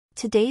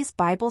Today's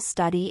Bible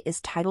study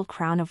is titled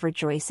Crown of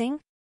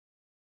Rejoicing.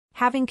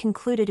 Having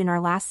concluded in our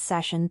last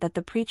session that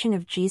the preaching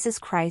of Jesus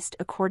Christ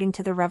according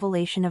to the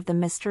revelation of the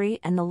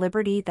mystery and the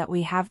liberty that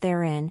we have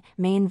therein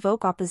may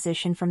invoke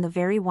opposition from the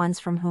very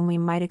ones from whom we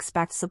might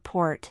expect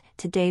support,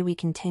 today we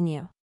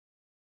continue.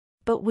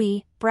 But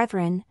we,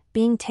 brethren,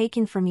 being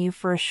taken from you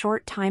for a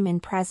short time in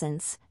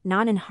presence,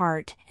 not in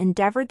heart,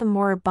 endeavored the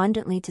more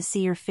abundantly to see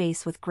your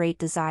face with great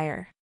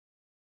desire.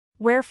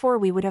 Wherefore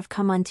we would have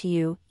come unto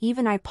you,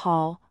 even I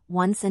Paul,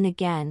 once and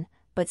again,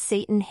 but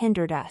Satan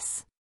hindered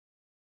us.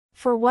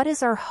 For what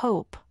is our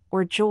hope,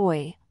 or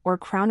joy, or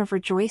crown of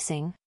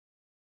rejoicing?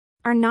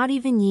 Are not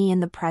even ye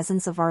in the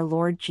presence of our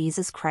Lord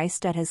Jesus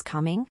Christ at his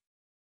coming?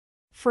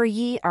 For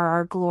ye are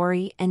our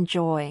glory and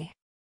joy.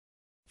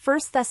 1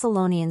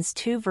 Thessalonians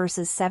 2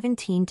 verses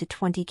 17 to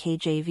 20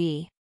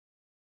 KJV.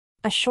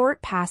 A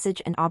short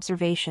passage and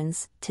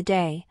observations,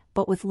 today,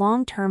 but with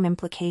long-term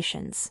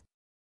implications.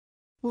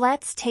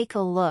 Let's take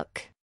a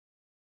look.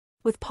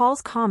 With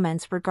Paul's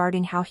comments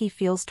regarding how he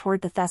feels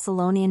toward the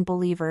Thessalonian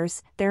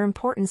believers, their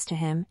importance to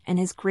him, and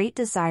his great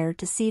desire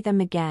to see them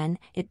again,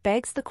 it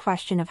begs the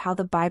question of how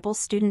the Bible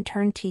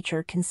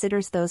student-turned-teacher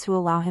considers those who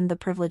allow him the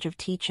privilege of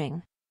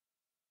teaching.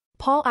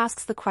 Paul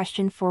asks the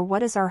question for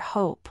what is our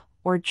hope,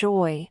 or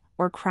joy,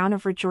 or crown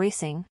of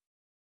rejoicing?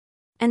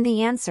 And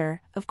the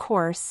answer, of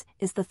course,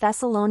 is the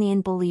Thessalonian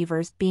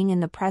believers being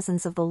in the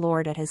presence of the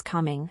Lord at his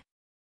coming.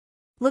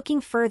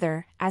 Looking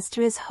further, as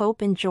to his hope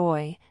and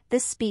joy,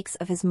 this speaks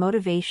of his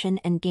motivation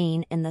and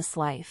gain in this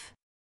life.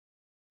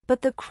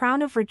 But the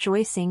crown of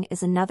rejoicing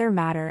is another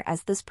matter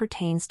as this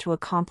pertains to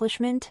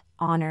accomplishment,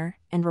 honor,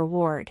 and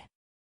reward.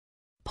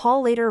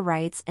 Paul later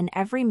writes, "And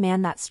every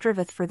man that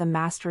striveth for the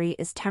mastery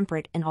is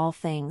temperate in all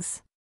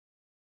things.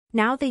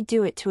 Now they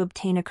do it to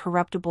obtain a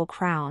corruptible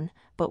crown,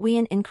 but we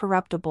an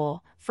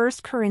incorruptible."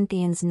 1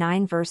 Corinthians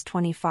 9 verse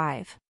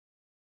 25.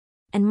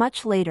 And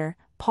much later,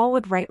 Paul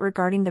would write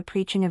regarding the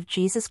preaching of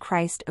Jesus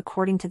Christ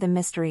according to the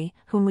mystery,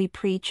 whom we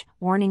preach,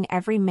 warning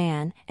every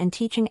man, and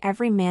teaching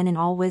every man in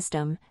all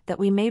wisdom, that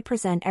we may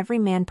present every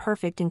man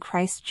perfect in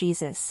Christ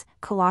Jesus.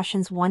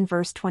 Colossians 1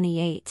 verse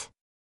 28.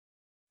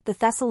 The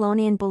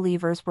Thessalonian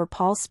believers were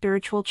Paul's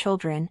spiritual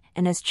children,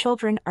 and as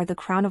children are the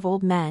crown of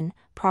old men.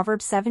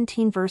 Proverbs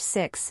 17 verse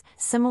 6.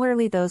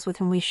 Similarly, those with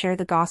whom we share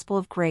the gospel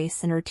of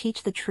grace and or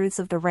teach the truths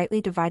of the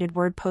rightly divided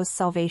word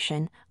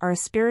post-salvation, are a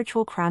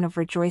spiritual crown of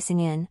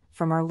rejoicing in,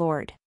 from our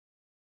Lord.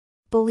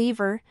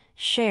 Believer,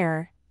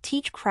 share,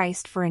 teach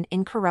Christ for an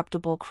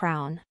incorruptible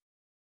crown.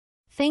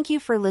 Thank you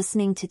for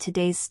listening to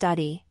today's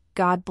study.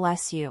 God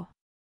bless you.